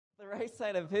right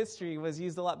side of history was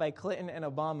used a lot by Clinton and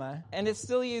Obama, and it's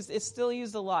still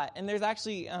used a lot. And there's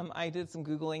actually, I did some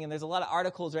Googling, and there's a lot of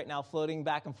articles right now floating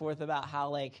back and forth about how,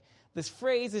 like, this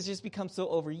phrase has just become so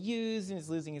overused and it's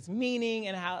losing its meaning,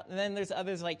 and then there's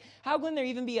others like, how can there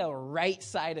even be a right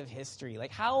side of history?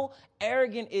 Like, how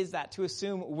arrogant is that to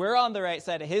assume we're on the right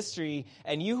side of history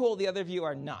and you hold the other view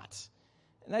are not?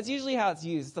 And that's usually how it's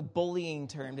used. It's a bullying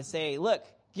term to say, look,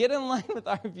 get in line with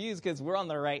our views because we're on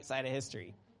the right side of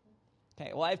history.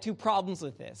 Okay, well, I have two problems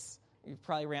with this. You've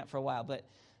probably rant for a while, but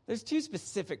there's two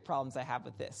specific problems I have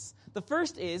with this. The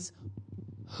first is,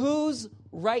 whose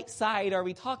right side are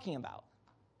we talking about?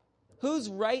 Whose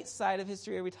right side of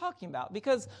history are we talking about?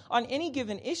 Because on any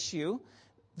given issue,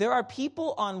 there are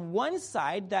people on one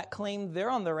side that claim they're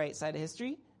on the right side of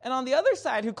history, and on the other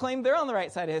side who claim they're on the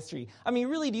right side of history. I mean,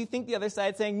 really, do you think the other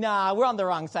side's saying, nah, we're on the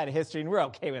wrong side of history and we're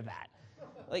okay with that?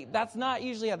 Like, that's not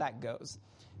usually how that goes.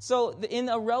 So in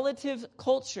a relative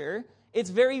culture,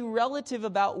 it's very relative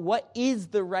about what is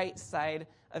the right side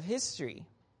of history.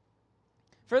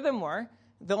 Furthermore,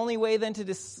 the only way then to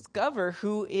discover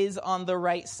who is on the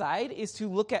right side is to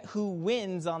look at who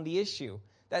wins on the issue.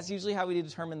 That's usually how we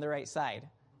determine the right side.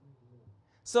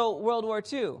 So World War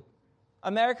II,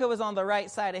 America was on the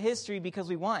right side of history because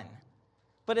we won.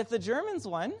 But if the Germans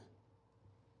won,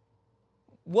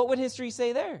 what would history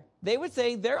say there? They would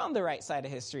say they're on the right side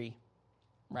of history,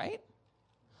 right?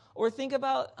 Or think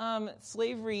about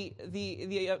slavery,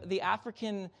 the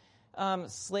African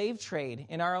slave trade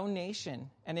in our own nation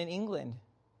and in England.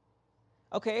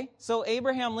 Okay, so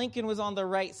Abraham Lincoln was on the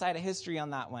right side of history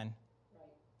on that one.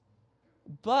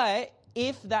 But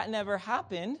if that never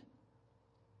happened,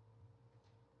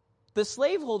 the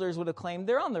slaveholders would have claimed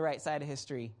they're on the right side of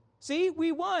history. See,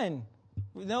 we won.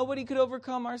 Nobody could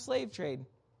overcome our slave trade.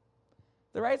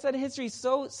 The right side of history is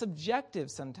so subjective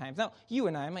sometimes. Now, you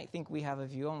and I might think we have a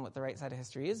view on what the right side of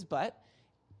history is, but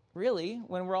really,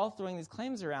 when we're all throwing these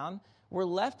claims around, we're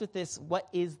left with this, what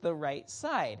is the right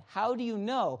side? How do you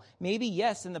know? Maybe,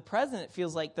 yes, in the present it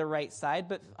feels like the right side,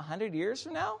 but 100 years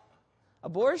from now?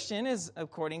 Abortion is,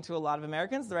 according to a lot of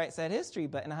Americans, the right side of history,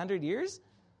 but in 100 years,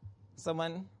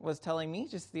 someone was telling me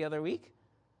just the other week,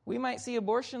 we might see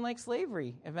abortion like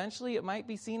slavery. Eventually, it might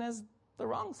be seen as the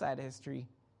wrong side of history.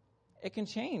 It can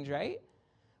change, right?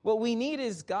 What we need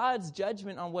is God's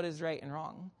judgment on what is right and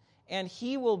wrong. And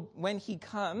he will, when he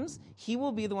comes, he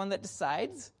will be the one that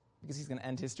decides, because he's going to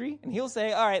end history, and he'll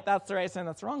say, all right, that's the right side,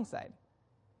 that's the wrong side.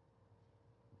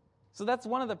 So that's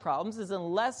one of the problems, is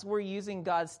unless we're using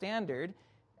God's standard,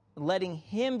 letting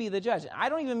him be the judge. I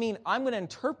don't even mean I'm going to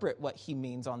interpret what he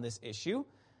means on this issue,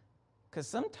 because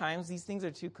sometimes these things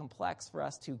are too complex for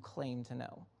us to claim to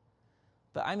know.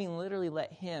 But I mean literally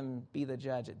let him be the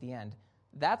judge at the end.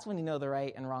 That's when you know the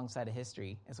right and wrong side of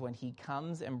history, is when he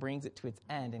comes and brings it to its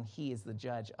end, and he is the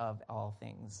judge of all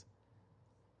things.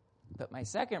 But my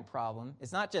second problem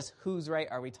is not just whose right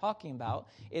are we talking about,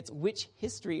 it's which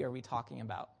history are we talking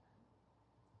about.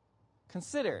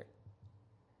 Consider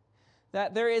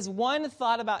that there is one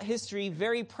thought about history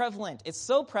very prevalent. It's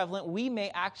so prevalent we may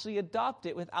actually adopt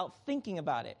it without thinking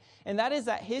about it. And that is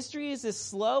that history is a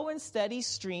slow and steady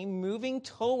stream moving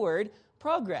toward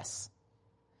progress.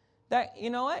 That, you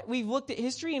know what, we've looked at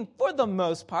history, and for the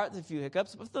most part, there's a few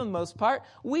hiccups, but for the most part,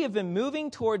 we have been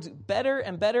moving towards better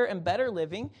and better and better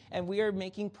living, and we are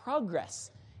making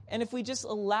progress. And if we just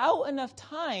allow enough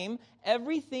time,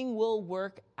 everything will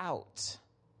work out.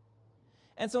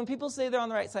 And so when people say they're on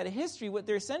the right side of history, what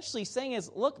they're essentially saying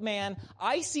is, look, man,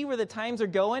 I see where the times are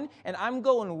going, and I'm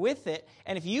going with it.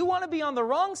 And if you want to be on the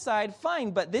wrong side,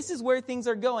 fine, but this is where things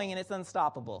are going, and it's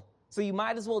unstoppable. So you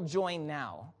might as well join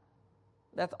now.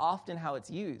 That's often how it's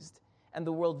used. And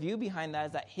the worldview behind that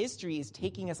is that history is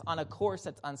taking us on a course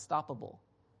that's unstoppable.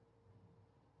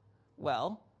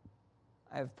 Well,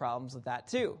 I have problems with that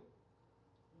too.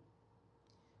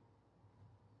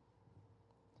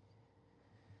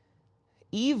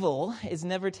 Evil is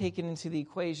never taken into the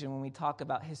equation when we talk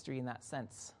about history in that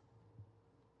sense.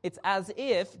 It's as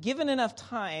if, given enough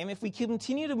time, if we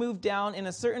continue to move down in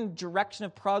a certain direction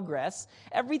of progress,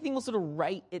 everything will sort of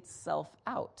right itself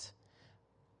out.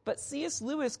 But C.S.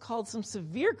 Lewis called some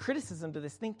severe criticism to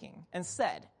this thinking and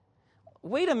said,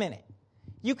 wait a minute.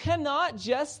 You cannot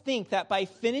just think that by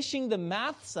finishing the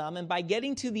math sum and by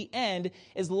getting to the end,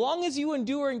 as long as you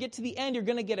endure and get to the end, you're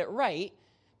going to get it right.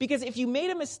 Because if you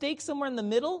made a mistake somewhere in the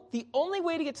middle, the only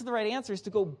way to get to the right answer is to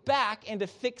go back and to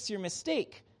fix your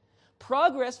mistake.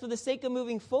 Progress for the sake of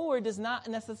moving forward does not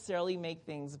necessarily make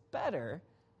things better.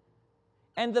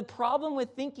 And the problem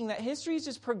with thinking that history is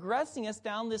just progressing us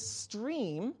down this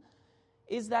stream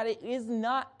is that it is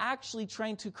not actually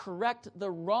trying to correct the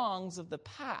wrongs of the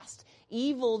past.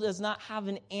 Evil does not have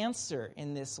an answer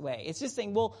in this way. It's just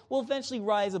saying, we'll eventually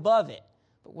rise above it.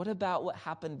 But what about what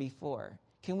happened before?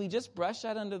 Can we just brush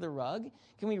that under the rug?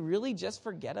 Can we really just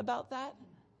forget about that?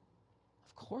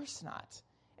 Of course not.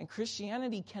 And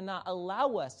Christianity cannot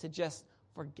allow us to just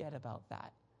forget about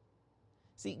that.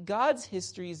 See, God's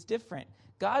history is different.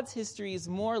 God's history is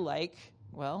more like,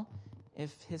 well,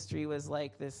 if history was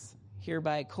like this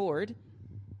hereby cord,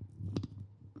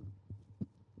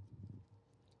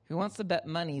 who wants to bet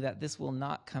money that this will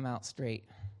not come out straight?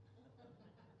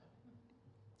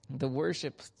 The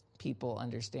worship people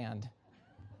understand.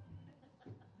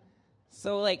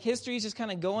 So, like, history is just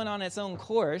kind of going on its own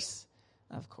course.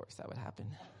 Of course, that would happen.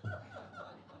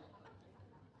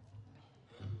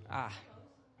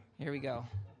 Here we go.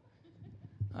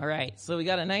 All right, so we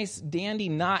got a nice dandy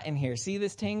knot in here. See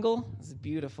this tangle? This is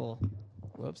beautiful.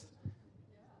 Whoops.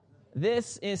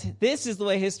 This is the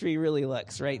way history really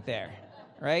looks right there,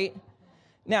 right?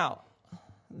 Now,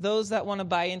 those that want to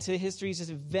buy into history is just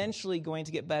eventually going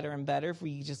to get better and better if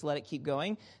we just let it keep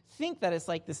going. Think that it's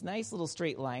like this nice little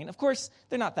straight line. Of course,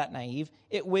 they're not that naive.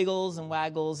 It wiggles and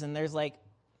waggles, and there's like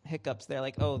hiccups there,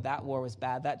 like, oh, that war was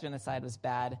bad, that genocide was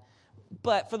bad.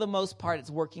 But for the most part, it's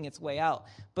working its way out.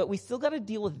 But we still got to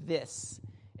deal with this.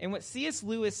 And what C.S.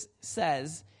 Lewis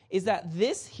says is that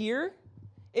this here,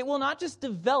 it will not just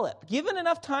develop. Given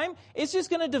enough time, it's just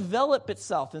going to develop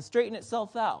itself and straighten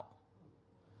itself out.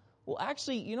 Well,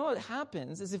 actually, you know what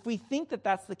happens is if we think that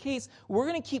that's the case, we're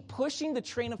going to keep pushing the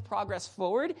train of progress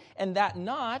forward, and that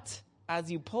knot, as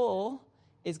you pull,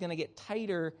 is going to get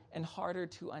tighter and harder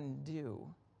to undo.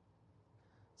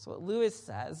 So what Lewis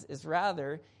says is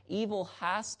rather, evil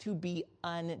has to be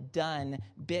undone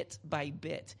bit by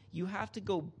bit. You have to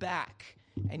go back,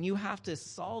 and you have to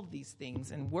solve these things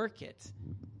and work it.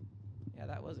 Yeah,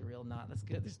 that was a real knot. That's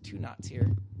good. There's 2 knots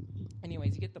here.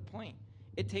 Anyways, you get the point.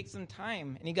 It takes some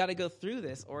time, and you got to go through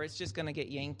this, or it's just going to get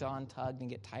yanked on, tugged, and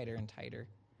get tighter and tighter.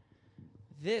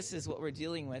 This is what we're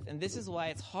dealing with, and this is why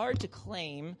it's hard to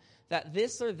claim that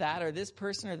this or that, or this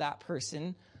person or that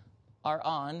person are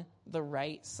on the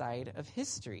right side of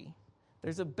history.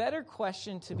 There's a better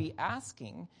question to be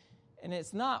asking, and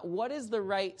it's not what is the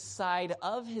right side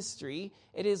of history,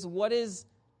 it is what is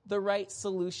the right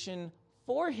solution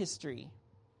for history.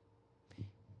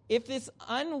 If this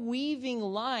unweaving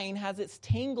line has its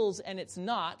tangles and its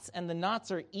knots, and the knots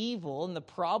are evil and the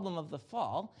problem of the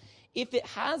fall, if it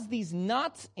has these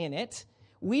knots in it,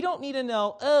 we don't need to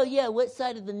know, oh yeah, what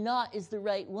side of the knot is the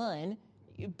right one.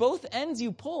 Both ends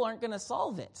you pull aren't going to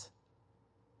solve it.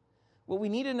 What we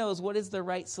need to know is what is the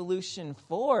right solution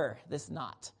for this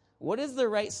knot? What is the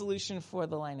right solution for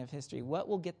the line of history? What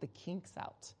will get the kinks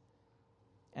out?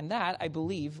 And that, I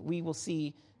believe, we will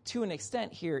see to an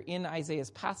extent here in Isaiah's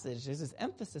passage. There's this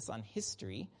emphasis on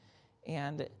history,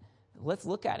 and let's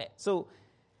look at it. So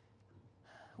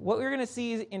what we're going to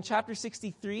see in chapter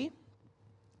 63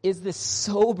 is this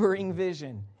sobering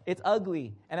vision. It's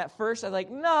ugly. And at first I was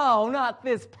like, no, not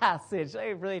this passage. I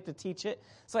really have to teach it.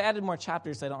 So I added more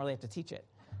chapters so I don't really have to teach it.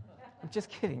 I'm just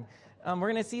kidding. We're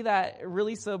going to see that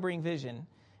really sobering vision.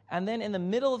 And then in the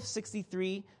middle of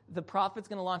 63, the prophet's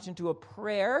going to launch into a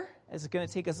prayer. It's going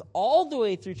to take us all the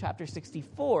way through chapter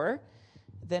 64.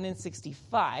 Then in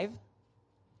 65,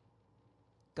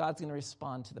 God's going to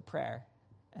respond to the prayer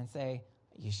and say,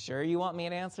 you sure you want me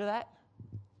to answer that?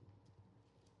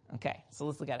 Okay, so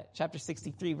let's look at it. Chapter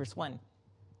 63, verse 1.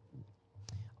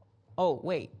 Oh,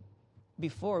 wait.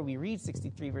 Before we read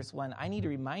 63, verse 1, I need to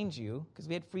remind you, because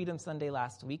we had Freedom Sunday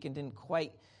last week and didn't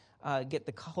quite get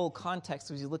the whole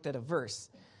context as you looked at a verse.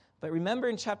 But remember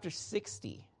in chapter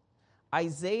 60,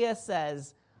 Isaiah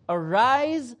says,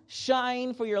 arise,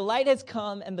 shine, for your light has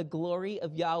come, and the glory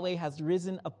of Yahweh has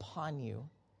risen upon you.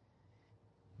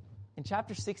 In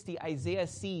chapter 60, Isaiah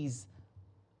sees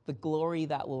the glory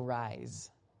that will rise.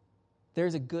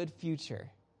 There's a good future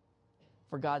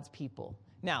for God's people.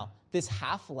 Now, this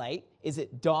half-light, is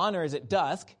it dawn or is it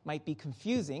dusk, might be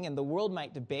confusing, and the world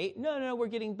might debate, no, we're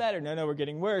getting better. No, we're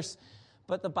getting worse.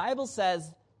 But the Bible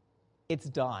says it's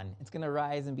dawn. It's going to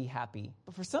rise and be happy.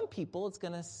 But for some people, it's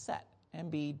going to set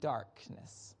and be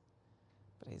darkness.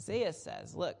 But Isaiah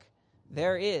says, look,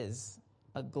 there is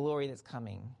a glory that's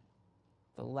coming.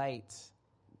 The light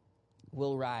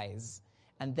will rise.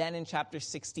 And then in chapter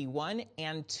 61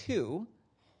 and 2,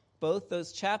 both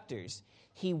those chapters,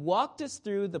 he walked us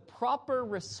through the proper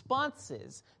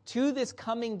responses to this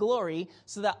coming glory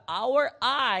so that our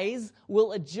eyes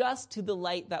will adjust to the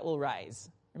light that will rise.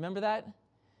 Remember that?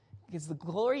 Because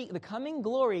the coming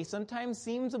glory sometimes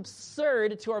seems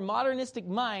absurd to our modernistic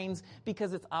minds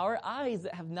because it's our eyes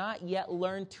that have not yet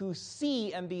learned to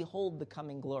see and behold the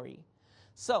coming glory.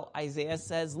 So Isaiah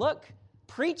says, look,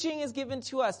 preaching is given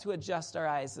to us to adjust our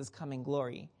eyes to this coming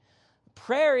glory.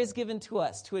 Prayer is given to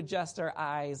us to adjust our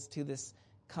eyes to this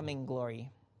coming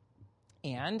glory.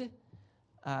 And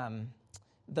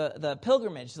the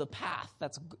pilgrimage, the path,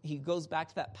 he goes back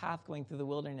to that path going through the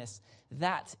wilderness,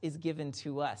 that is given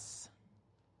to us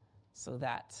so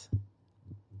that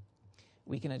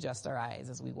we can adjust our eyes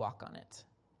as we walk on it.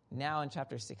 Now in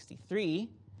chapter 63,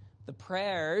 the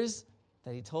prayers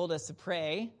that he told us to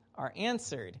pray are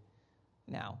answered.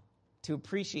 Now, to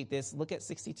appreciate this, look at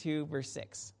 62 verse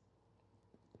 6.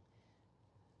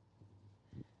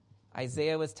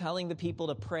 Isaiah was telling the people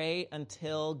to pray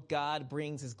until God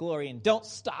brings his glory, and don't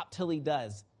stop till he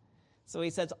does. So he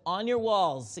says, on your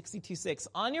walls, 62:6,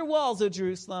 on your walls, O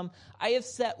Jerusalem, I have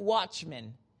set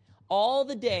watchmen all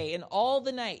the day and all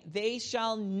the night. They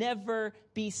shall never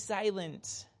be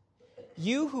silent.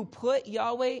 You who put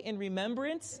Yahweh in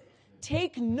remembrance,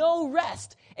 take no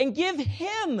rest and give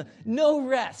him no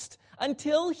rest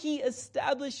until he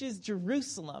establishes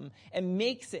Jerusalem and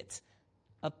makes it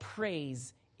a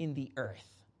praise in the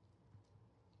earth.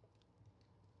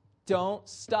 Don't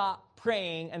stop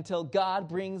praying until God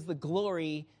brings the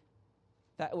glory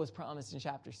that was promised in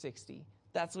chapter 60.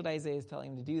 That's what Isaiah is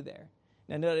telling him to do there.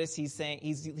 Now notice he's saying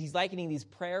he's likening these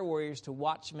prayer warriors to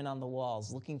watchmen on the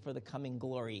walls, looking for the coming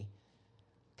glory.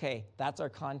 Okay, that's our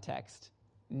context.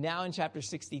 Now in chapter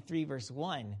 63, verse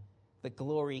 1, the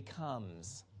glory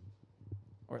comes,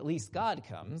 or at least God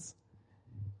comes.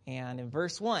 And in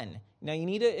verse 1, now you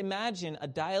need to imagine a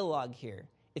dialogue here.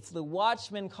 It's the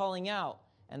watchman calling out,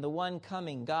 and the one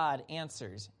coming, God,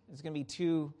 answers. There's going to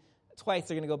be twice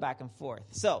they're going to go back and forth.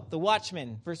 So, the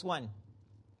watchman, verse 1.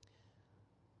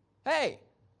 Hey,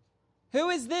 who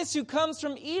is this who comes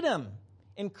from Edom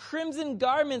in crimson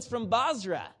garments from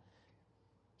Basra?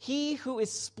 He who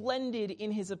is splendid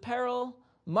in his apparel,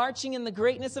 marching in the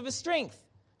greatness of his strength.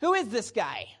 Who is this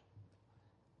guy?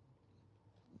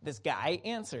 This guy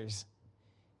answers,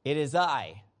 it is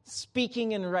I,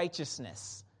 speaking in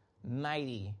righteousness,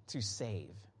 mighty to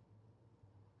save.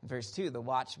 Verse 2, the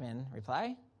watchman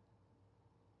reply,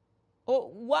 oh,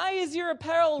 why is your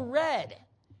apparel red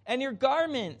and your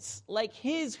garments like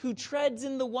his who treads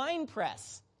in the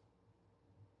winepress?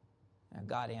 Now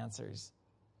God answers,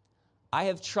 I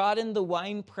have trodden the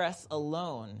winepress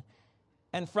alone,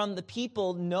 and from the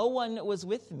people no one was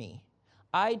with me.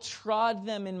 I trod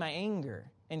them in my anger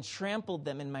and trampled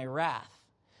them in my wrath.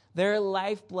 Their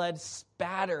lifeblood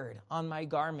spattered on my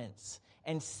garments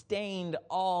and stained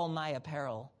all my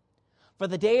apparel. For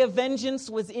the day of vengeance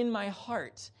was in my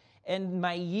heart, and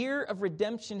my year of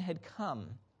redemption had come.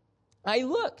 I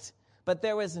looked, but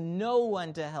there was no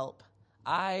one to help.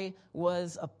 I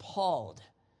was appalled,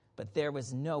 but there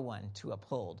was no one to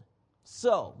uphold.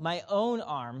 So my own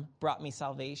arm brought me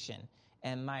salvation,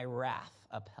 and my wrath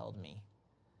upheld me.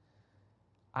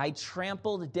 I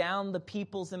trampled down the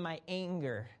peoples in my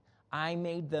anger. I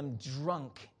made them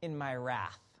drunk in my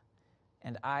wrath,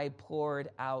 and I poured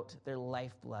out their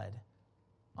lifeblood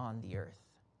on the earth.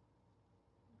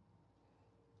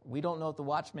 We don't know what the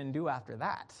watchmen do after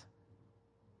that.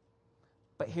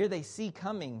 But here they see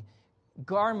coming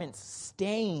garments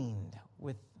stained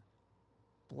with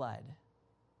blood.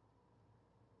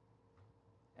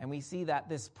 And we see that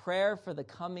this prayer for the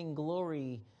coming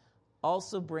glory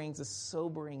also brings a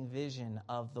sobering vision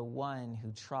of the one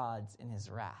who trods in his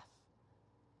wrath.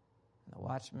 And the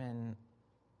watchman,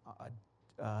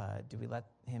 do we let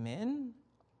him in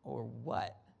or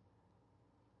what?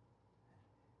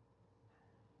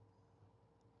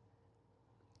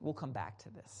 We'll come back to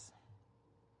this.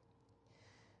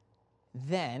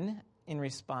 Then, in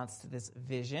response to this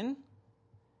vision,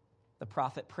 the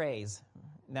prophet prays.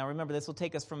 Now remember, this will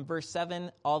take us from verse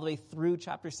 7 all the way through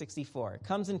chapter 64. It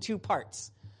comes in two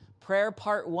parts. Prayer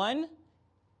part 1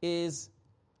 is,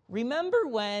 remember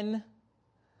when.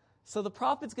 So the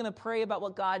prophet's going to pray about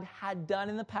what God had done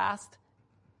in the past.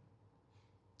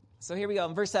 So here we go,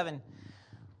 in verse 7.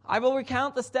 I will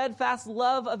recount the steadfast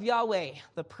love of Yahweh,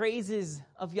 the praises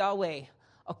of Yahweh,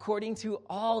 according to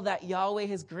all that Yahweh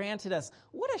has granted us.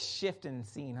 What a shift in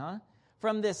scene, huh?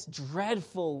 From this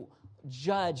dreadful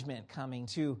judgment coming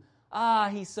to,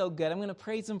 he's so good. I'm going to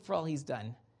praise him for all he's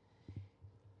done.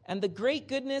 And the great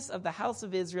goodness of the house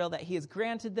of Israel that he has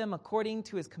granted them according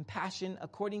to his compassion,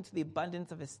 according to the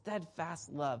abundance of his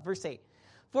steadfast love. Verse 8,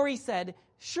 for he said,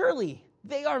 surely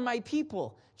they are my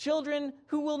people, children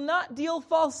who will not deal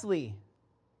falsely.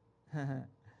 And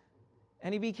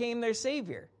he became their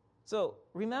savior. So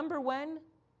remember when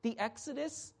the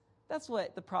Exodus, that's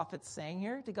what the prophet's saying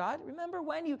here to God. Remember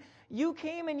when you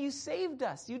came and you saved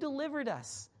us, you delivered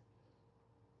us.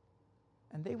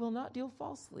 And they will not deal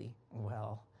falsely.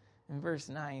 Well, in verse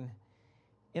 9,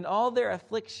 in all their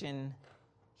affliction,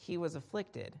 he was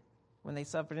afflicted. When they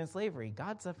suffered in slavery,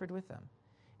 God suffered with them.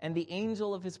 And the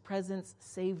angel of his presence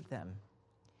saved them.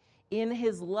 In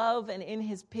his love and in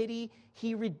his pity,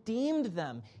 he redeemed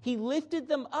them. He lifted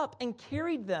them up and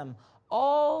carried them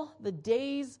all the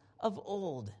days of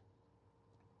old.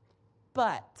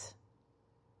 But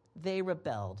they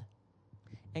rebelled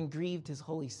and grieved his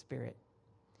Holy Spirit.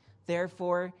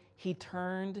 Therefore, he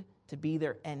turned to be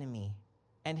their enemy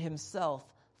and himself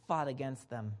fought against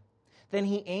them. Then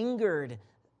he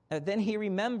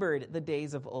remembered the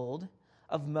days of old,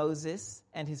 of Moses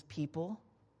and his people.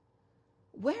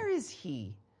 Where is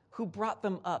he who brought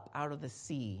them up out of the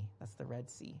sea, that's the Red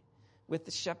Sea, with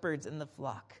the shepherds and the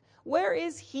flock? Where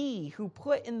is he who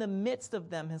put in the midst of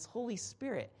them his Holy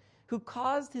Spirit, who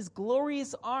caused his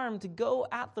glorious arm to go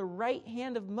at the right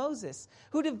hand of Moses,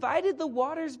 who divided the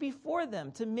waters before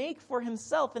them to make for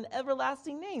himself an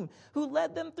everlasting name, who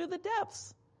led them through the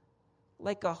depths?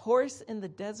 Like a horse in the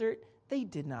desert, they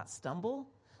did not stumble.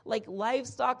 Like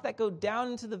livestock that go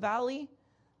down into the valley,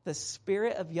 the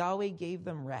Spirit of Yahweh gave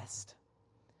them rest.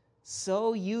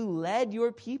 So you led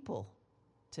your people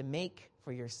to make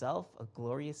for yourself a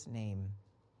glorious name.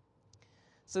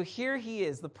 So here he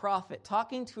is, the prophet,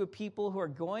 talking to a people who are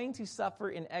going to suffer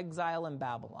in exile in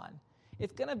Babylon.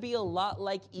 It's going to be a lot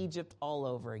like Egypt all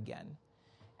over again.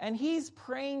 And he's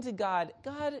praying to God,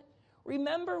 God,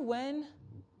 remember when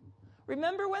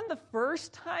the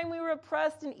first time we were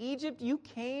oppressed in Egypt, you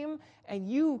came and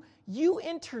you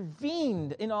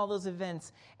intervened in all those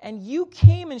events. And you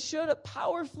came and showed up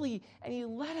powerfully and you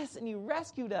led us and you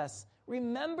rescued us.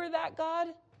 Remember that, God?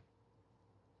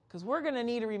 Because we're going to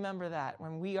need to remember that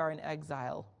when we are in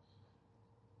exile.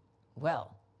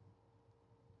 Well,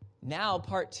 now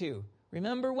part 2.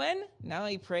 Remember when? Now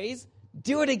he prays,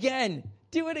 do it again,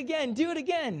 do it again, do it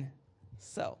again.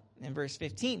 So, in verse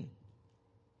 15,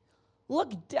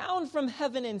 look down from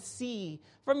heaven and see,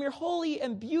 from your holy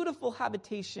and beautiful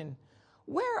habitation.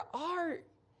 Where are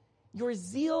your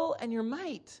zeal and your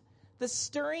might? The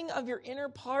stirring of your inner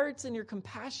parts and your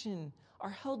compassion are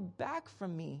held back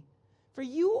from me. For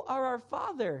you are our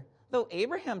Father, though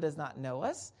Abraham does not know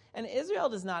us, and Israel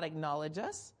does not acknowledge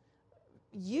us.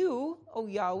 You, O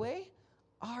Yahweh,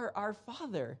 are our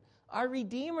Father. Our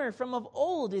Redeemer from of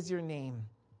old is your name.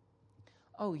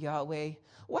 O Yahweh,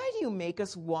 why do you make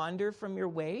us wander from your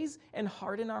ways and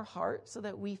harden our heart so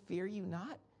that we fear you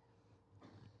not?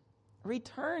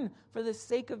 Return for the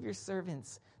sake of your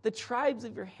servants, the tribes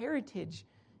of your heritage,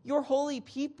 your holy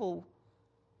people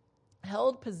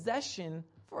held possession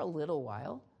for a little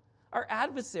while. Our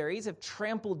adversaries have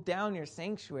trampled down your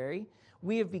sanctuary.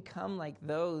 We have become like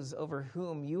those over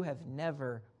whom you have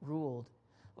never ruled,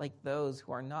 like those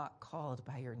who are not called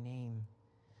by your name.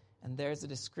 And there's a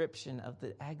description of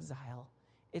the exile.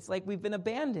 It's like we've been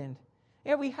abandoned.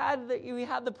 Yeah, we had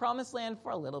the promised land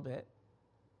for a little bit.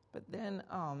 But then,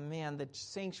 oh man, the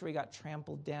sanctuary got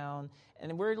trampled down.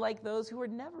 And we're like those who were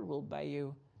never ruled by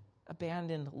you.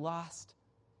 Abandoned, lost.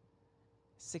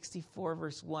 64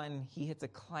 verse 1, he hits a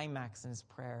climax in his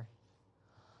prayer.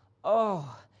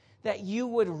 Oh, that you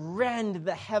would rend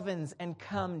the heavens and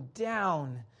come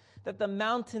down, that the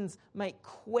mountains might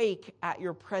quake at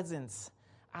your presence,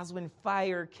 as when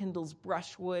fire kindles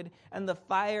brushwood and the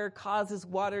fire causes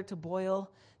water to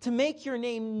boil, to make your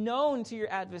name known to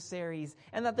your adversaries,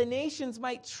 and that the nations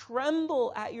might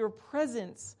tremble at your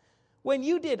presence. When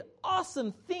you did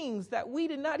awesome things that we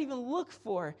did not even look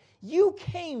for, you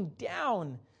came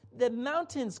down. The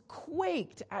mountains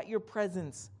quaked at your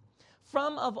presence.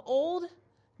 From of old,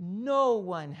 no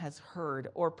one has heard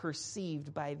or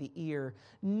perceived by the ear.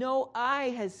 No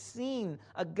eye has seen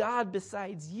a God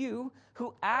besides you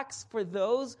who acts for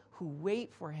those who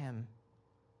wait for him.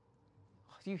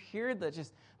 Do you hear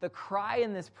the cry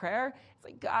in this prayer? It's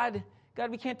like, God,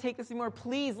 we can't take this anymore.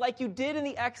 Please, like you did in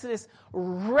the Exodus,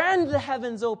 rend the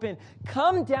heavens open.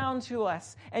 Come down to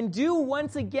us and do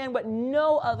once again what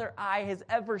no other eye has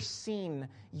ever seen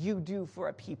you do for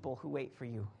a people who wait for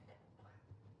you.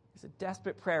 It's a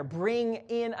desperate prayer. Bring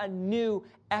in a new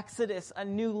Exodus, a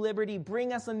new liberty.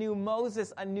 Bring us a new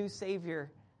Moses, a new Savior.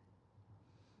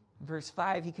 Verse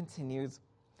 5, he continues,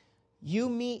 you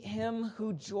meet him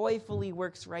who joyfully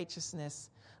works righteousness,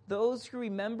 those who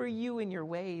remember you in your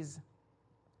ways.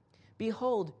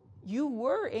 Behold, you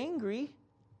were angry,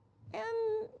 and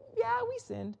yeah, we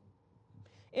sinned.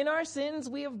 In our sins,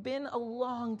 we have been a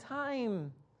long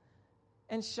time.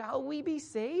 And shall we be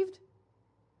saved?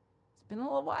 It's been a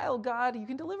little while, God. You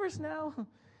can deliver us now.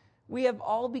 We have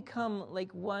all become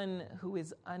like one who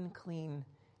is unclean,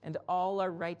 and all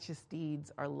our righteous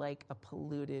deeds are like a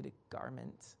polluted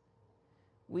garment.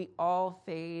 We all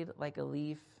fade like a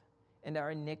leaf, and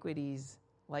our iniquities,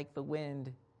 like the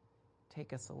wind,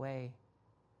 take us away.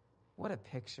 What a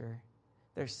picture.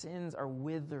 Their sins are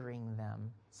withering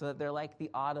them so that they're like the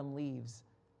autumn leaves.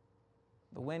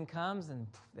 The wind comes and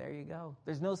there you go.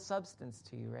 There's no substance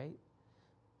to you, right?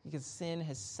 Because sin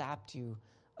has sapped you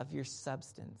of your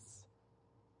substance.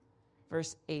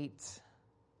 Verse 8.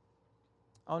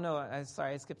 Oh no,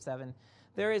 I skipped 7.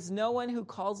 There is no one who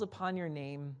calls upon your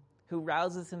name, who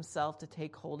rouses himself to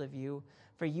take hold of you,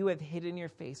 for you have hidden your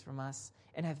face from us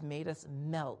and have made us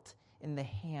melt in the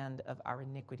hand of our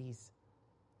iniquities.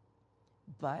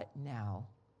 But now,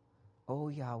 O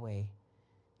Yahweh,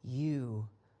 you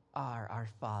are our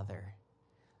Father.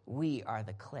 We are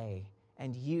the clay,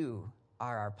 and you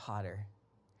are our potter.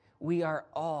 We are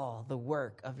all the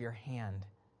work of your hand.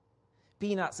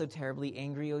 Be not so terribly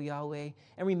angry, O Yahweh,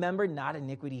 and remember not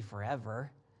iniquity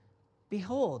forever.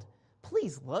 Behold,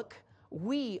 please look,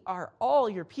 we are all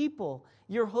your people.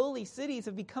 Your holy cities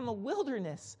have become a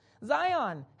wilderness.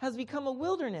 Zion has become a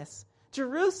wilderness.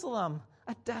 Jerusalem,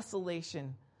 a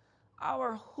desolation.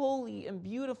 Our holy and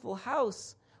beautiful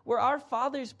house, where our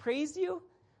fathers praised you,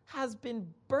 has been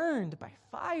burned by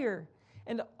fire,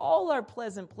 and all our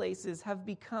pleasant places have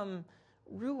become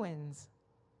ruins.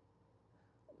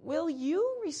 Will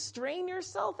you restrain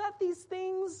yourself at these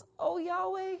things, O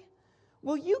Yahweh?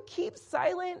 Will you keep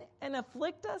silent and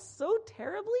afflict us so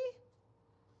terribly?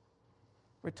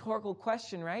 Rhetorical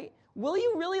question, right? Will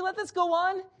you really let this go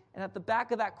on? And at the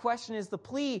back of that question is the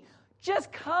plea,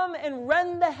 just come and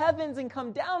rend the heavens and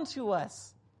come down to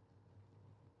us.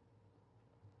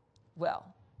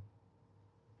 Well,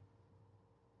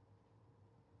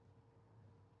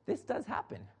 this does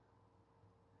happen.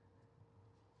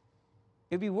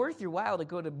 It'd be worth your while to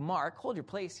go to Mark. Hold your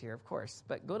place here, of course,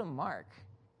 but go to Mark.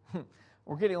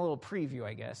 We're getting a little preview,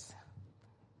 I guess,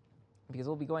 because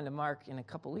we'll be going to Mark in a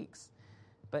couple weeks.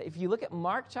 But if you look at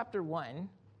Mark chapter 1,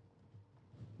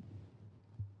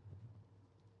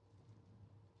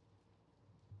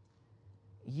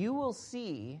 you will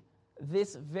see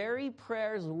this very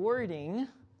prayer's wording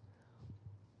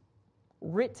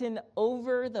written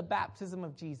over the baptism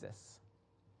of Jesus.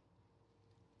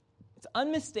 It's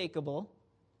unmistakable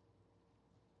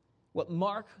what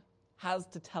Mark has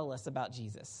to tell us about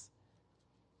Jesus.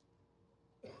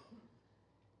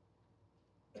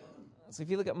 So if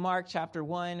you look at Mark chapter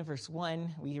 1, verse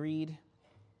 1, we read,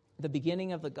 the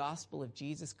beginning of the gospel of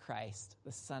Jesus Christ,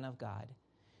 the Son of God.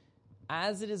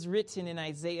 As it is written in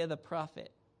Isaiah the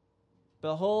prophet,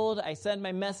 behold, I send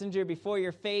my messenger before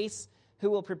your face, who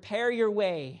will prepare your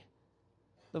way.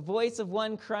 The voice of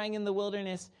one crying in the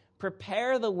wilderness,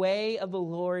 prepare the way of the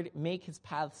Lord, make his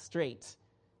path straight.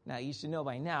 Now, you should know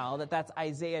by now that that's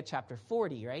Isaiah chapter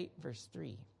 40, right? Verse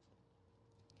 3.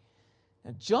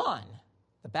 Now, John,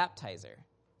 the baptizer,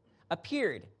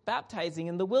 appeared baptizing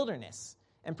in the wilderness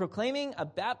and proclaiming a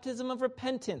baptism of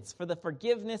repentance for the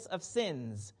forgiveness of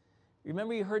sins.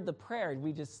 Remember you heard the prayer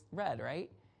we just read, right?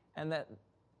 And that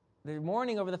they're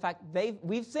mourning over the fact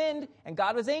we've sinned and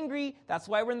God was angry. That's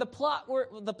why we're in the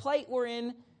plight we're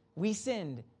in. We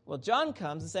sinned. Well, John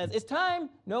comes and says, it's time,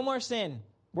 no more sin.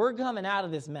 We're coming out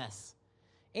of this mess.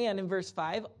 And in verse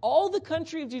 5, all the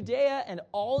country of Judea and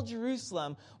all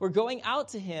Jerusalem were going out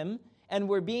to him and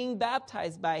were being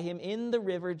baptized by him in the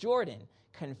river Jordan,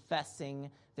 confessing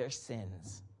their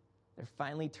sins. They're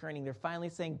finally turning. They're finally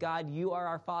saying, God, you are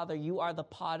our Father. You are the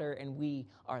potter, and we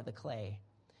are the clay.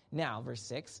 Now, verse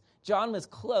 6, John was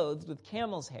clothed with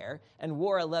camel's hair and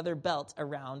wore a leather belt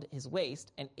around his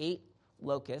waist and ate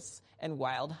locusts and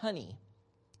wild honey.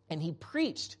 And he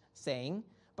preached, saying,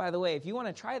 by the way, if you want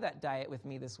to try that diet with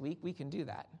me this week, we can do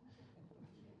that.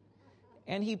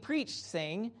 And he preached,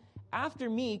 saying, after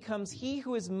me comes he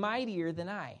who is mightier than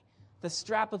I, the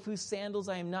strap of whose sandals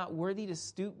I am not worthy to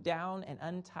stoop down and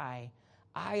untie.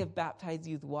 I have baptized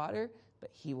you with water,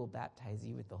 but he will baptize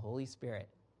you with the Holy Spirit.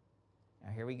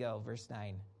 Now here we go, verse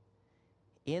 9.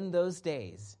 In those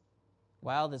days,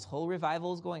 while this whole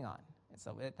revival is going on, and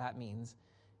so that means,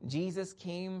 Jesus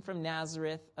came from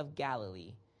Nazareth of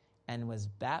Galilee and was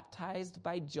baptized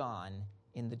by John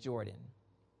in the Jordan.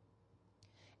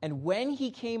 And when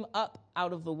he came up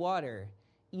out of the water,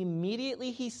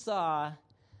 immediately he saw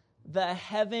the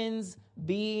heavens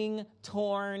being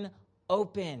torn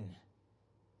open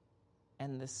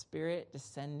and the Spirit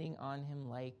descending on him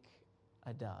like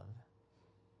a dove.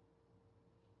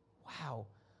 Wow.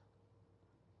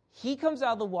 he comes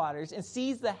out of the waters and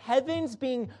sees the heavens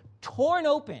being torn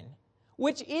open,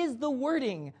 which is the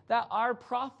wording that our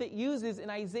prophet uses in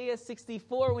Isaiah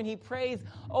 64 when he prays,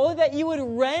 "Oh, that you would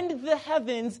rend the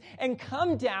heavens and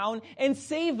come down and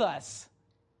save us."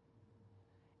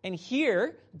 And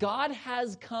here, God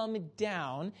has come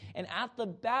down, and at the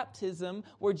baptism,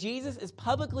 where Jesus is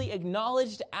publicly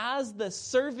acknowledged as the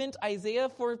servant Isaiah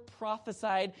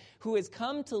prophesied, who has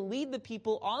come to lead the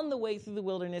people on the way through the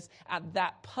wilderness, at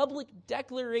that public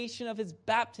declaration of his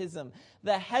baptism,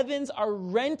 the heavens are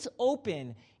rent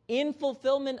open in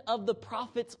fulfillment of the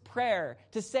prophet's prayer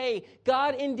to say,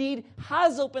 God indeed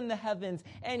has opened the heavens,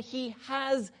 and he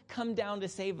has come down to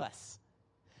save us.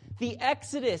 The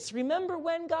Exodus, remember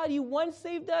when, God, you once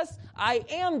saved us? I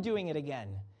am doing it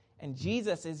again. And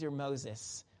Jesus is your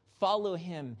Moses. Follow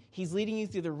him. He's leading you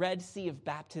through the Red Sea of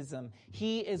baptism.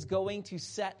 He is going to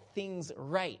set things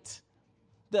right.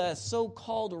 The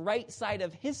so-called right side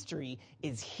of history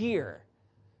is here.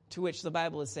 To which the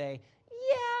Bible is saying,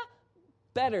 yeah,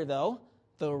 better though.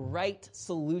 The right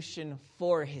solution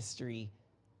for history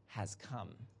has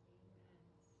come.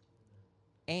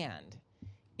 And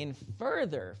in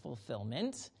further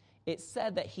fulfillment, it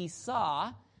said that he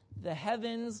saw the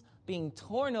heavens being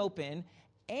torn open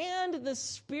and the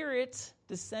Spirit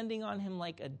descending on him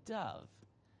like a dove.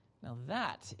 Now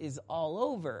that is all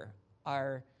over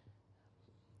our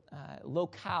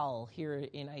locale here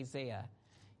in Isaiah.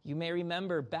 You may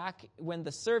remember back when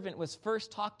the servant was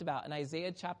first talked about in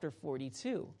Isaiah chapter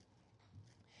 42.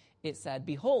 It said,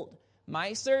 "Behold,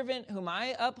 my servant whom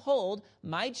I uphold,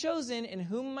 my chosen in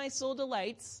whom my soul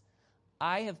delights,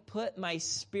 I have put my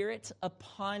Spirit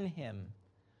upon him."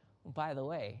 By the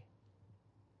way,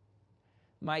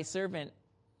 my servant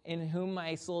in whom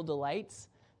my soul delights,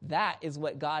 that is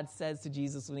what God says to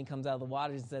Jesus when he comes out of the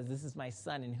waters and says, "This is my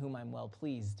son in whom I'm well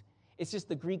pleased." It's just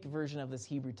the Greek version of this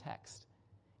Hebrew text.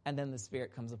 And then the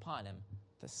Spirit comes upon him.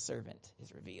 The servant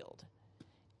is revealed.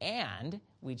 And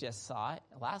we just saw it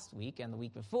last week and the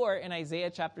week before in Isaiah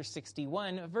chapter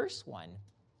 61, verse 1,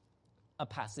 a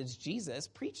passage Jesus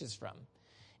preaches from,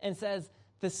 and says,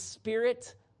 "The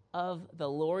Spirit of the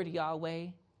Lord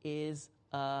Yahweh is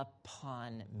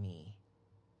upon me."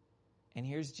 And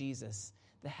here's Jesus.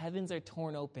 The heavens are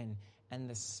torn open, and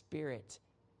the Spirit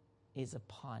is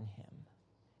upon him.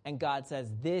 And God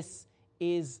says, "This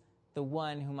is the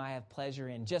one whom I have pleasure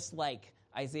in." Just like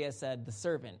Isaiah said, "The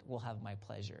servant will have my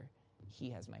pleasure."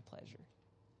 He has my pleasure.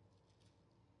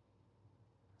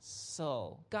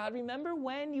 So, God, remember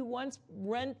when you once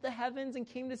rent the heavens and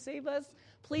came to save us?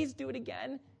 Please do it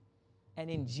again. And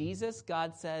in Jesus,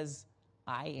 God says,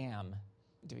 "I am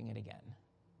doing it again."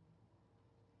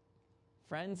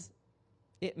 Friends,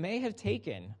 it may have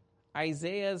taken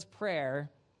Isaiah's prayer,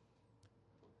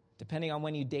 depending on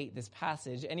when you date this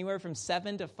passage, anywhere from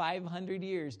 700 to 500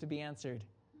 years to be answered.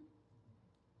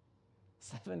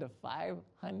 700 to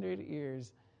 500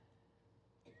 years.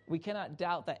 We cannot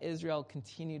doubt that Israel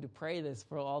continued to pray this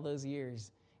for all those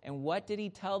years. And what did he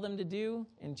tell them to do?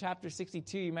 In chapter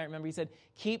 62, you might remember, he said,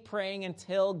 keep praying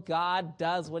until God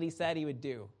does what he said he would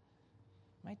do.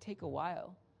 It might take a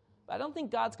while. But I don't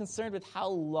think God's concerned with how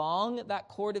long that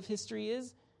cord of history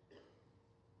is.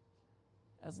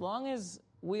 As long as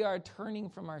we are turning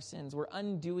from our sins, we're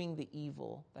undoing the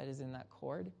evil that is in that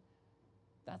cord.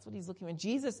 That's what he's looking for. And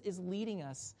Jesus is leading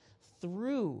us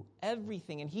through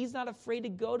everything, and he's not afraid to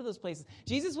go to those places.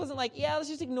 Jesus wasn't like, yeah, let's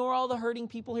just ignore all the hurting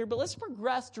people here, but let's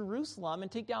progress Jerusalem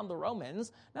and take down the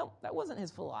Romans. No, that wasn't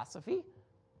his philosophy.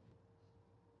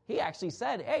 He actually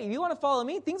said, hey, if you want to follow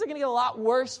me, things are going to get a lot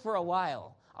worse for a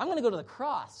while. I'm going to go to the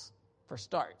cross for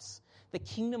starts. The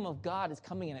kingdom of God is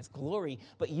coming in its glory,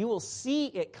 but you will see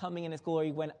it coming in its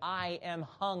glory when I am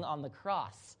hung on the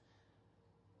cross.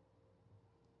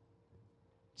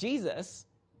 Jesus,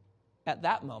 at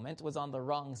that moment, was on the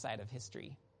wrong side of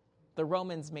history. The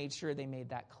Romans made sure they made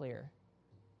that clear.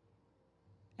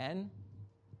 And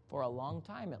for a long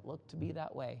time, it looked to be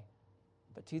that way.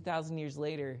 But 2,000 years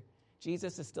later,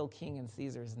 Jesus is still king and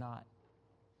Caesar is not.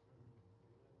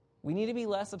 We need to be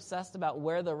less obsessed about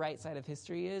where the right side of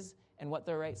history is and what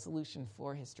the right solution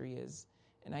for history is.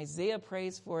 And Isaiah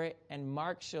prays for it, and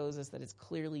Mark shows us that it's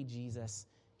clearly Jesus.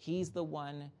 He's the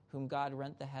one whom God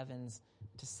rent the heavens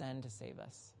to send to save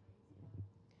us.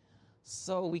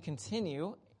 So we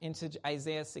continue into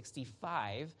Isaiah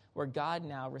 65, where God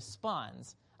now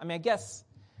responds. I mean, I guess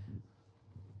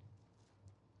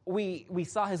we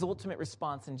saw his ultimate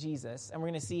response in Jesus, and we're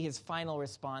going to see his final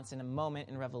response in a moment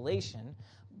in Revelation,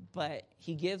 but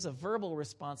he gives a verbal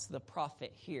response to the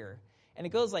prophet here. And it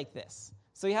goes like this.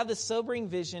 So you have this sobering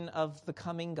vision of the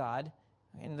coming God,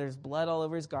 and there's blood all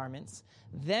over his garments.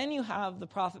 Then you have the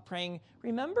prophet praying,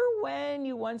 remember when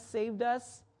you once saved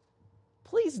us?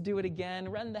 Please do it again.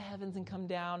 Rend the heavens and come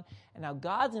down. And now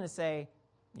God's going to say,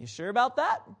 you sure about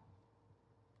that?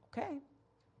 Okay.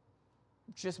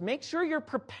 Just make sure you're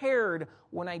prepared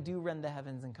when I do rend the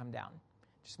heavens and come down.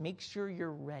 Just make sure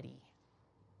you're ready.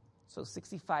 So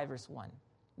 65 verse 1.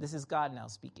 This is God now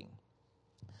speaking.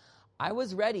 I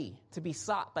was ready to be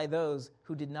sought by those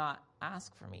who did not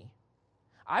ask for me.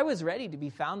 I was ready to be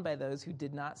found by those who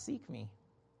did not seek me.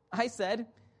 I said,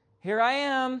 here I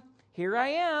am,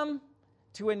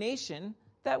 to a nation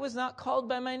that was not called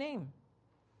by my name.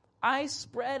 I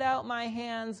spread out my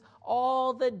hands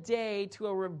all the day to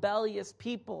a rebellious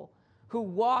people who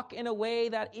walk in a way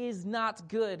that is not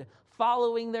good,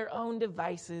 following their own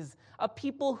devices, a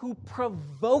people who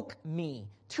provoke me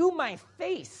to my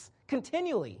face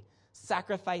continually,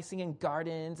 sacrificing in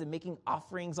gardens and making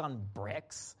offerings on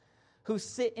bricks, who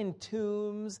sit in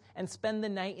tombs and spend the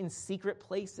night in secret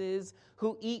places,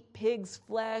 who eat pig's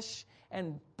flesh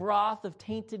and broth of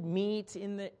tainted meat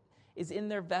is in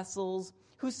their vessels,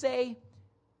 who say,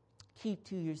 keep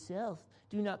to yourself,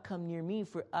 do not come near me,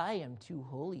 for I am too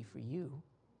holy for you.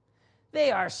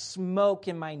 They are smoke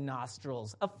in my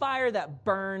nostrils, a fire that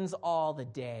burns all the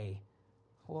day.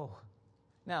 Whoa.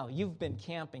 Now, you've been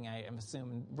camping, I am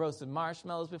assuming, roasted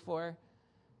marshmallows before,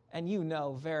 and you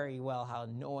know very well how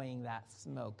annoying that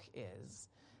smoke is.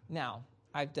 Now,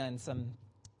 I've done some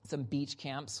beach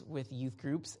camps with youth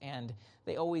groups, and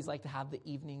they always like to have the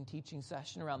evening teaching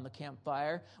session around the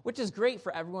campfire, which is great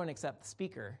for everyone except the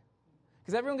speaker.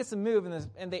 Because everyone gets to move,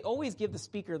 and they always give the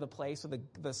speaker the place where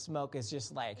the smoke is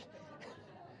just like...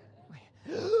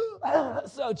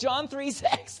 So John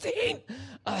 3:16,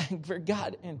 for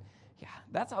God, and yeah,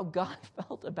 that's how God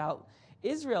felt about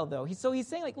Israel, though. He's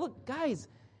saying, like, look, guys,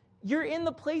 you're in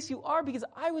the place you are because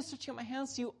I was stretching out my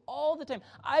hands to you all the time.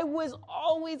 I was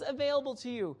always available to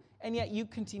you, and yet you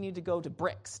continued to go to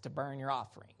bricks to burn your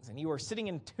offerings, and you were sitting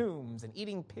in tombs and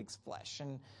eating pig's flesh.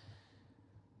 And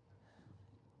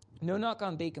no knock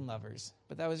on bacon lovers,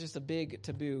 but that was just a big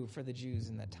taboo for the Jews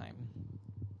in that time.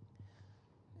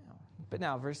 But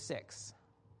now, verse 6.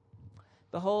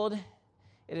 Behold,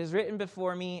 it is written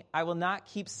before me, I will not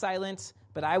keep silent,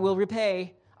 but I will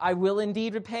repay. I will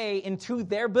indeed repay into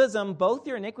their bosom both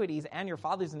your iniquities and your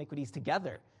father's iniquities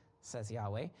together, says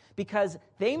Yahweh, because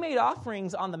they made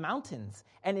offerings on the mountains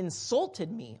and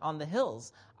insulted me on the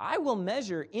hills. I will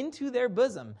measure into their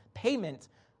bosom payment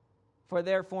for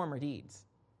their former deeds.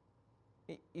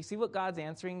 You see what God's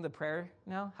answering the prayer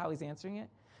now, how he's answering it?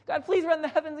 God, please rend the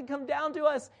heavens and come down to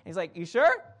us. And he's like, you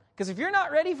sure? Because if you're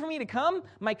not ready for me to come,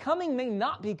 my coming may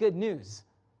not be good news.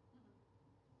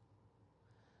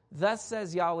 Thus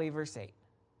says Yahweh, verse 8.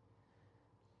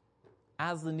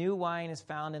 As the new wine is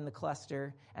found in the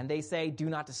cluster, and they say, do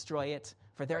not destroy it,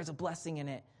 for there is a blessing in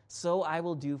it, so I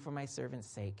will do for my servant's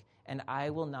sake, and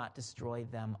I will not destroy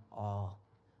them all.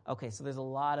 Okay, so there's a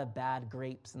lot of bad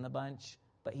grapes in the bunch,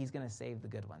 but he's going to save the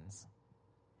good ones.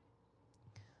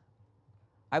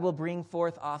 I will bring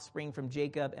forth offspring from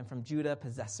Jacob and from Judah,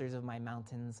 possessors of my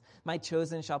mountains. My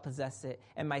chosen shall possess it,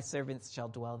 and my servants shall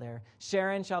dwell there.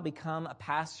 Sharon shall become a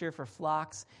pasture for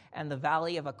flocks, and the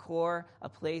valley of Achor a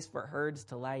place for herds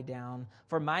to lie down,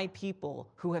 for my people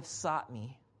who have sought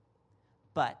me.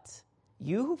 But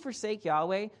you who forsake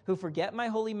Yahweh, who forget my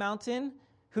holy mountain,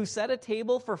 who set a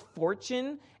table for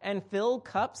fortune and fill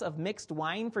cups of mixed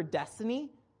wine for destiny.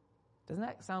 Doesn't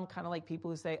that sound kind of like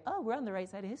people who say, oh, we're on the right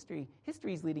side of history.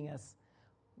 History's leading us.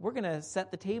 We're going to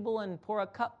set the table and pour a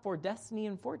cup for destiny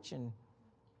and fortune.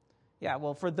 Yeah,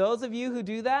 well, for those of you who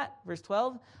do that, verse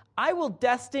 12, I will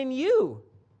destine you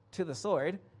to the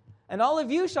sword, and all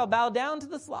of you shall bow down to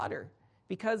the slaughter.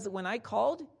 Because when I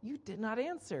called, you did not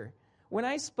answer. When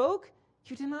I spoke,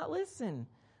 you did not listen.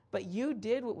 But you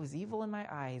did what was evil in my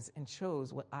eyes and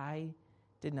chose what I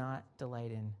did not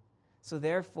delight in. So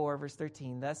therefore, verse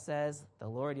 13, thus says the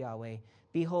Lord Yahweh,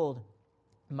 behold,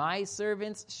 my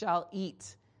servants shall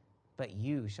eat, but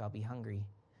you shall be hungry.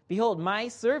 Behold, my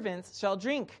servants shall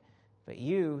drink, but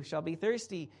you shall be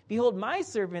thirsty. Behold, my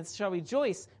servants shall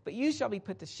rejoice, but you shall be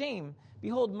put to shame.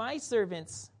 Behold, my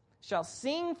servants shall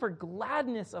sing for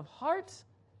gladness of heart,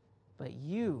 but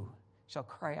you shall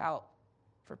cry out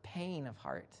for pain of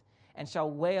heart, and shall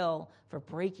wail for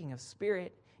breaking of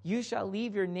spirit. You shall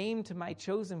leave your name to my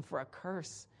chosen for a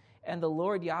curse, and the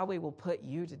Lord Yahweh will put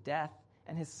you to death,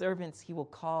 and his servants he will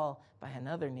call by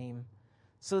another name,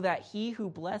 so that he who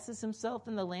blesses himself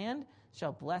in the land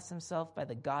shall bless himself by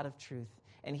the God of truth,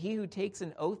 and he who takes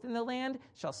an oath in the land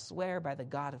shall swear by the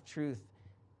God of truth,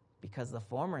 because the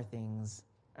former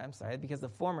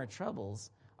troubles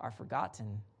are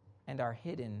forgotten and are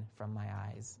hidden from my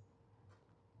eyes.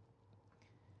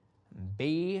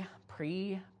 Be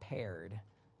prepared.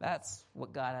 That's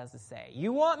what God has to say.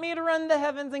 You want me to run the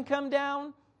heavens and come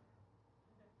down?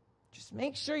 Just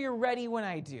make sure you're ready when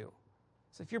I do.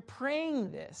 So if you're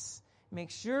praying this, make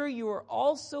sure you are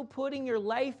also putting your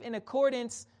life in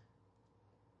accordance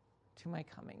to my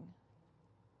coming.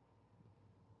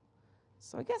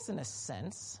 So I guess in a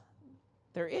sense,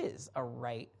 there is a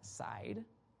right side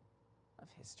of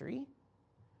history.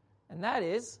 And that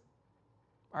is,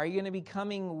 are you going to be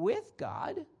coming with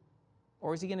God,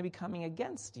 or is he going to be coming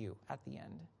against you at the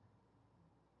end?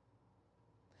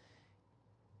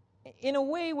 In a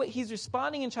way, what he's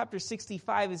responding in chapter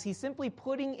 65 is he's simply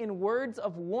putting in words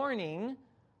of warning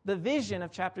the vision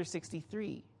of chapter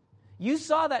 63. You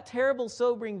saw that terrible,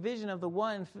 sobering vision of the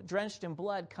one drenched in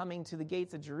blood coming to the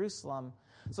gates of Jerusalem.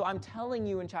 So I'm telling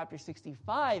you in chapter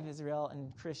 65, Israel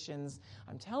and Christians,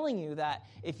 I'm telling you that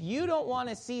if you don't want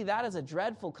to see that as a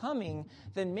dreadful coming,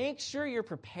 then make sure you're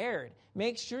prepared.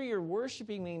 Make sure you're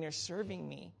worshiping me and you're serving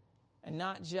me, and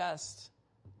not just,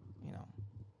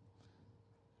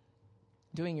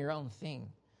 doing your own thing.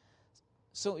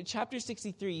 So in chapter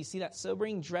 63, you see that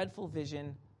sobering, dreadful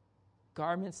vision,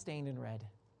 garments stained in red.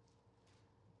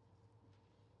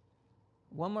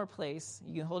 One more place.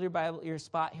 You can hold your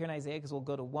spot here in Isaiah, because we'll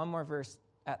go to one more verse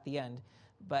at the end.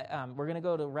 But we're going to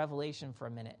go to Revelation for a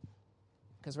minute,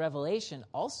 because Revelation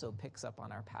also picks up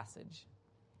on our passage.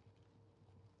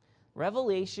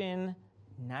 Revelation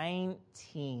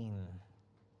 19.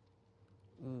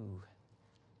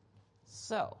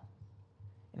 So,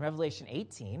 in Revelation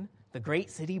 18, the great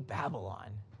city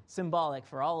Babylon, symbolic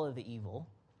for all of the evil,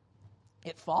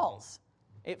 it falls.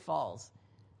 It falls.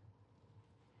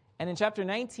 And in chapter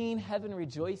 19, heaven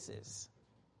rejoices.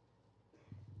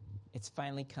 It's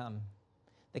finally come.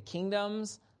 The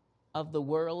kingdoms of the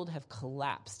world have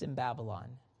collapsed in Babylon.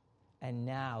 And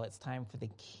now it's time for the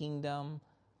kingdom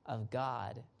of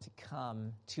God to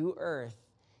come to earth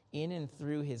in and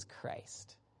through his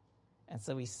Christ. And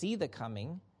so we see the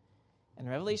coming in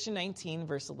Revelation 19,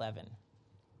 verse 11.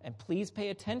 And please pay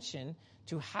attention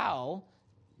to how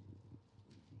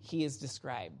he is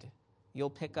described. You'll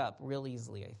pick up real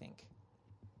easily, I think.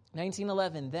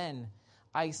 19:11, then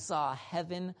I saw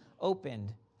heaven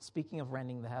opened. Speaking of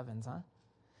rending the heavens, huh?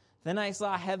 Then I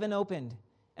saw heaven opened,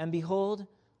 and behold,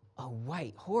 a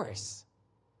white horse.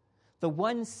 The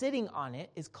one sitting on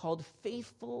it is called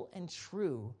Faithful and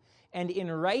True, and in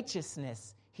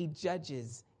righteousness he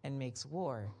judges and makes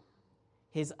war.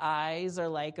 His eyes are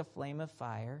like a flame of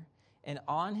fire, and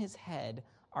on his head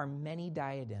are many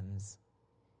diadems.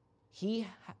 He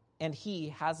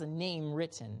has a name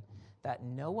written that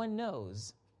no one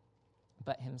knows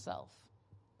but himself.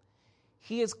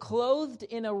 He is clothed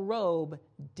in a robe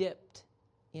dipped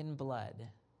in blood.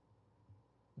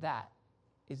 That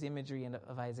is imagery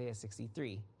of Isaiah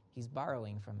 63. He's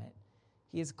borrowing from it.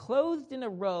 He is clothed in a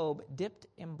robe dipped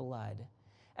in blood.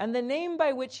 And the name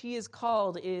by which he is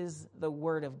called is the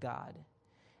Word of God.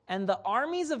 And the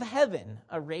armies of heaven,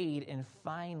 arrayed in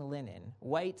fine linen,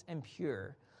 white and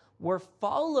pure, were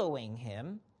following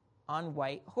him on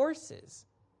white horses.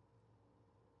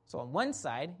 So on one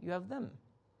side, you have them.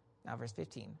 Now verse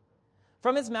 15.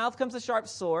 From his mouth comes a sharp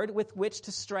sword with which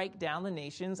to strike down the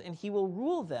nations, and he will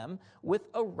rule them with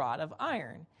a rod of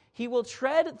iron. He will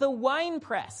tread the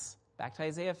winepress. Back to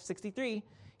Isaiah 63.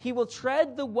 He will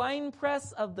tread the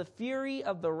winepress of the fury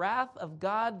of the wrath of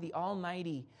God the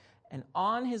Almighty. And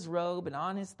on his robe and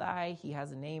on his thigh he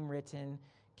has a name written,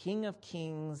 King of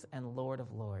Kings and Lord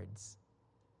of Lords.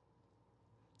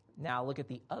 Now look at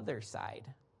the other side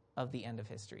of the end of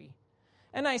history.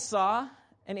 And I saw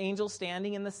an angel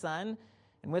standing in the sun,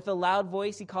 and with a loud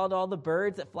voice he called all the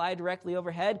birds that fly directly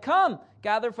overhead, come,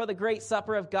 gather for the great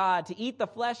supper of God, to eat the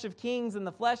flesh of kings and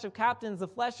the flesh of captains, the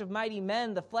flesh of mighty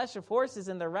men, the flesh of horses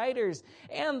and their riders,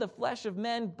 and the flesh of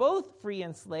men, both free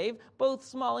and slave, both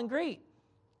small and great.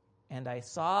 And I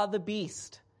saw the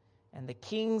beast and the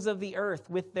kings of the earth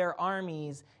with their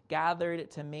armies gathered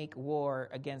to make war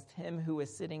against him who was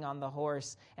sitting on the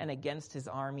horse and against his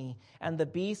army. And the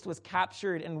beast was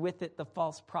captured, and with it the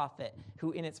false prophet,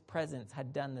 who in its presence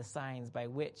had done the signs by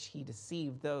which he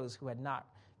deceived those who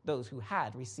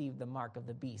had received the mark of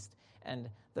the beast, and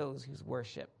those who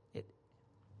worshipped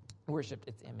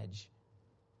its image.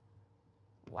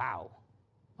 Wow.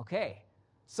 Okay.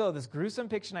 So this gruesome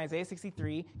picture in Isaiah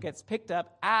 63 gets picked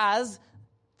up as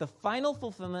the final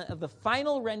fulfillment of the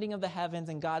final rending of the heavens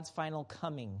and God's final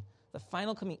coming. The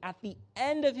final coming at the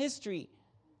end of history.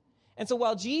 And so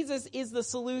while Jesus is the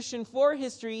solution for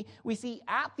history, we see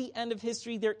at the end of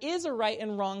history there is a right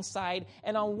and wrong side.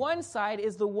 And on one side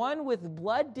is the one with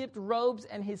blood-dipped robes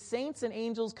and his saints and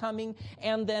angels coming.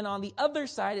 And then on the other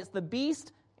side it's the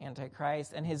beast,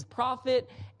 Antichrist, and his prophet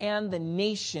and the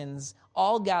nations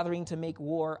all gathering to make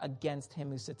war against him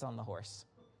who sits on the horse.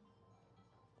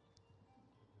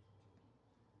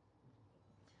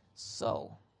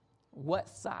 So, what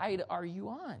side are you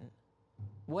on?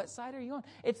 What side are you on?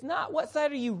 It's not what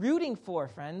side are you rooting for,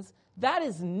 friends. That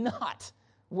is not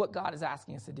what God is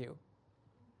asking us to do.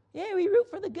 Yeah, we root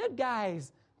for the good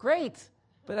guys. Great.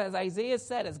 But as Isaiah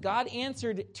said, as God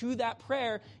answered to that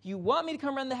prayer, you want me to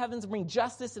come around the heavens and bring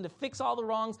justice and to fix all the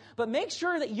wrongs, but make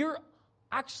sure that you're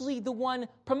actually the one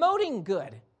promoting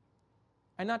good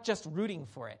and not just rooting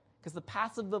for it. Because the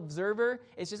passive observer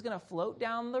is just going to float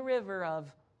down the river of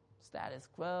status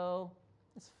quo.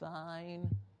 It's fine.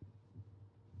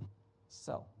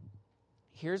 So,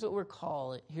 here's what we're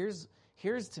calling. Here's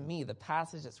to me the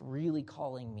passage that's really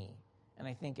calling me. And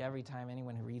I think every time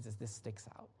anyone who reads this sticks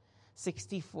out.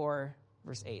 64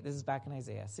 verse 8. This is back in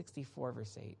Isaiah. 64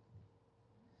 verse 8.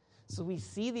 So we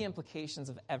see the implications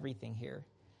of everything here.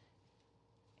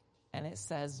 And it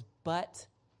says, but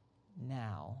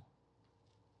now.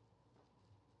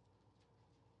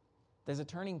 There's a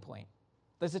turning point.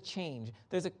 There's a change.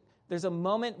 There's a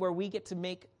moment where we get to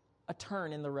make a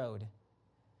turn in the road.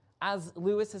 As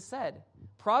Lewis has said,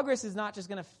 progress is not just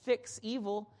going to fix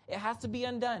evil. It has to be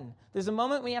undone. There's a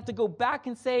moment when you have to go back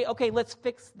and say, okay, let's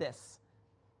fix this.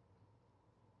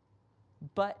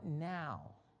 But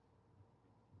now,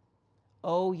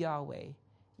 O Yahweh,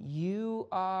 you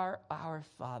are our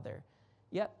Father.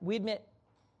 Yep, we admit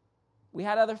we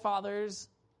had other fathers,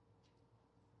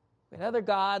 we had other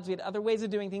gods, we had other ways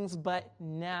of doing things, but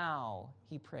now,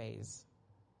 he prays,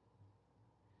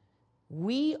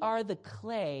 we are the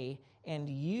clay, and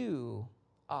you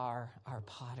are our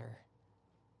potter.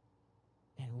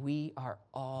 And we are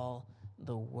all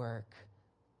the work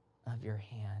of your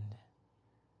hand.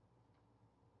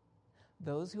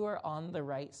 Those who are on the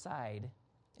right side,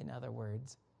 in other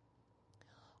words,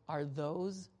 are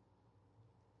those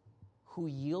who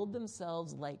yield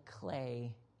themselves like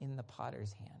clay in the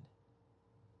potter's hand.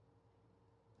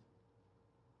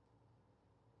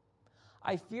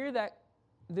 I fear that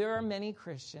there are many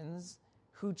Christians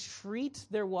who treat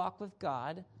their walk with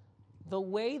God the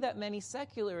way that many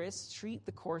secularists treat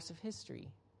the course of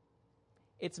history.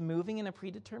 It's moving in a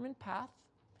predetermined path,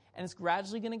 and it's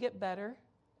gradually going to get better.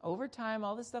 Over time,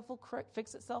 all this stuff will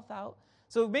fix itself out.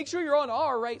 So make sure you're on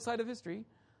our right side of history.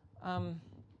 I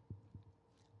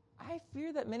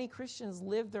fear that many Christians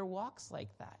live their walks like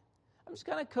that. I'm just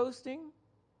kind of coasting.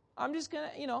 I'm just going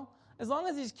to, as long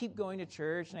as I just keep going to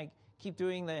church and I keep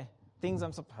doing the things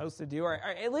I'm supposed to do, or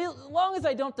as long as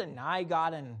I don't deny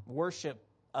God and worship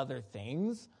other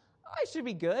things, I should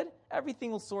be good. Everything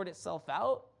will sort itself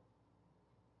out.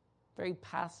 Very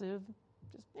passive.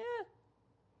 Just,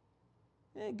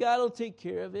 God will take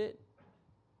care of it.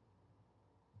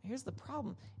 Here's the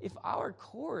problem. If our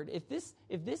cord, if this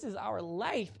is our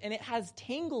life and it has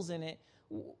tangles in it,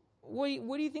 what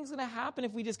do you think is going to happen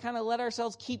if we just kind of let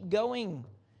ourselves keep going?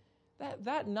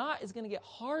 That knot is going to get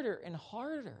harder and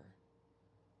harder.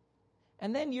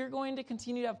 And then you're going to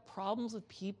continue to have problems with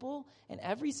people in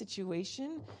every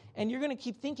situation. And you're going to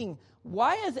keep thinking,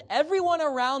 why has everyone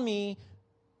around me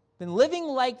been living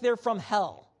like they're from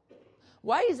hell?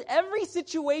 Why does every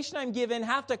situation I'm given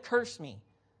have to curse me?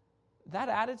 That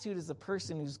attitude is a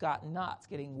person who's got knots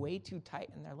getting way too tight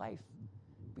in their life.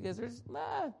 Because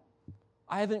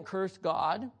I haven't cursed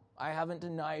God. I haven't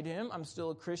denied him. I'm still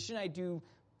a Christian. I do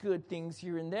good things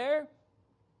here and there.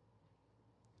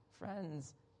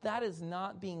 Friends, that is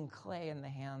not being clay in the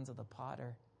hands of the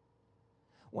potter.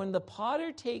 When the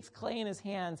potter takes clay in his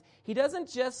hands, he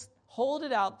doesn't just hold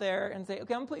it out there and say,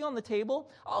 okay, I'm going to put you on the table.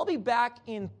 I'll be back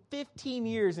in 15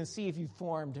 years and see if you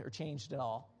formed or changed at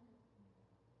all.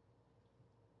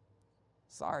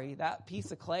 Sorry, that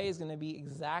piece of clay is going to be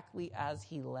exactly as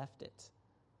he left it.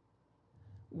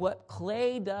 What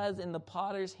clay does in the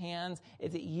potter's hands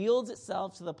is it yields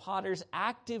itself to the potter's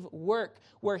active work,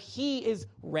 where he is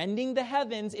rending the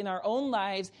heavens in our own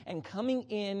lives and coming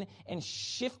in and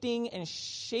shifting and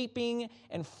shaping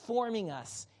and forming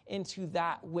us into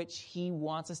that which he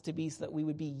wants us to be so that we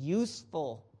would be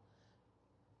useful.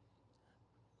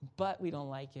 But we don't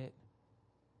like it.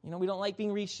 We don't like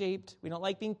being reshaped. We don't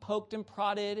like being poked and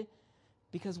prodded.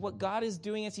 Because what God is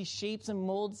doing as he shapes and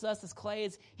molds us as clay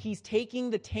is he's taking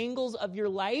the tangles of your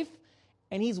life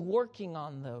and he's working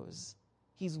on those.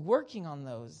 He's working on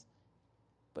those.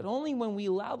 But only when we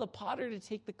allow the potter to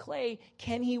take the clay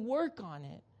can he work on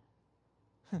it.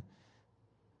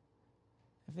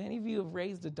 If any of you have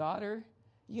raised a daughter,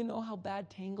 you know how bad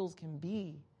tangles can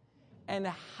be and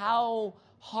how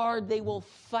hard they will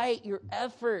fight your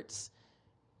efforts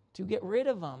to get rid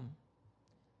of them.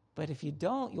 But if you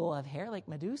don't, you'll have hair like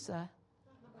Medusa.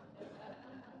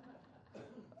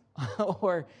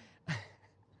 or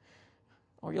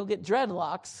you'll get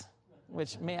dreadlocks,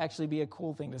 which may actually be a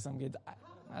cool thing to some kids.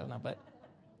 I don't know, but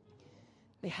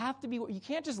they have to be. You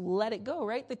can't just let it go,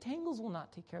 right? The tangles will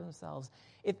not take care of themselves.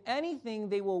 If anything,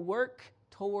 they will work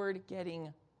toward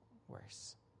getting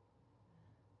worse.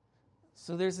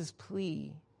 So there's this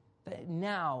plea that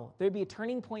now, there'd be a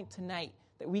turning point tonight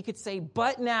that we could say,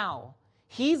 but now,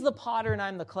 he's the potter and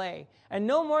I'm the clay. And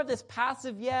no more of this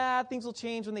passive, things will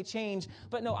change when they change.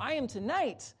 But no, I am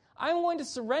tonight. I'm going to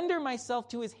surrender myself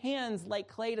to his hands like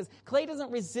clay does. Clay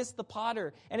doesn't resist the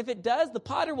potter. And if it does, the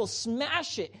potter will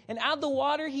smash it and add the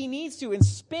water he needs to and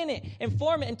spin it and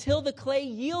form it until the clay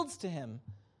yields to him.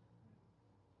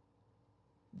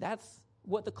 That's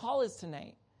what the call is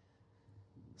tonight.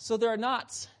 So there are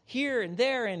knots here and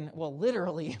there and, well,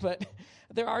 literally, but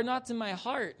there are knots in my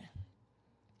heart.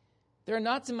 There are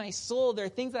knots in my soul. There are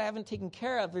things that I haven't taken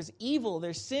care of. There's evil,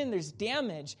 there's sin, there's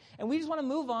damage. And we just want to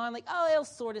move on like, it'll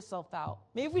sort itself out.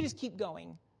 Maybe if we just keep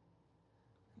going.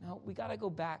 No, we got to go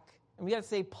back. And we got to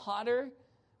say, Potter,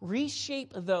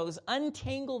 reshape those,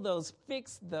 untangle those,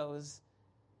 fix those.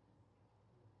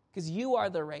 Because you are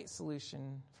the right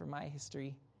solution for my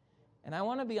history. And I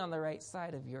want to be on the right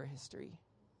side of your history.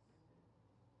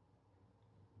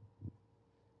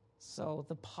 So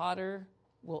the potter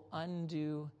will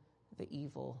undo the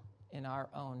evil in our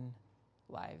own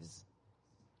lives.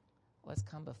 Let's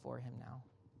come before him now.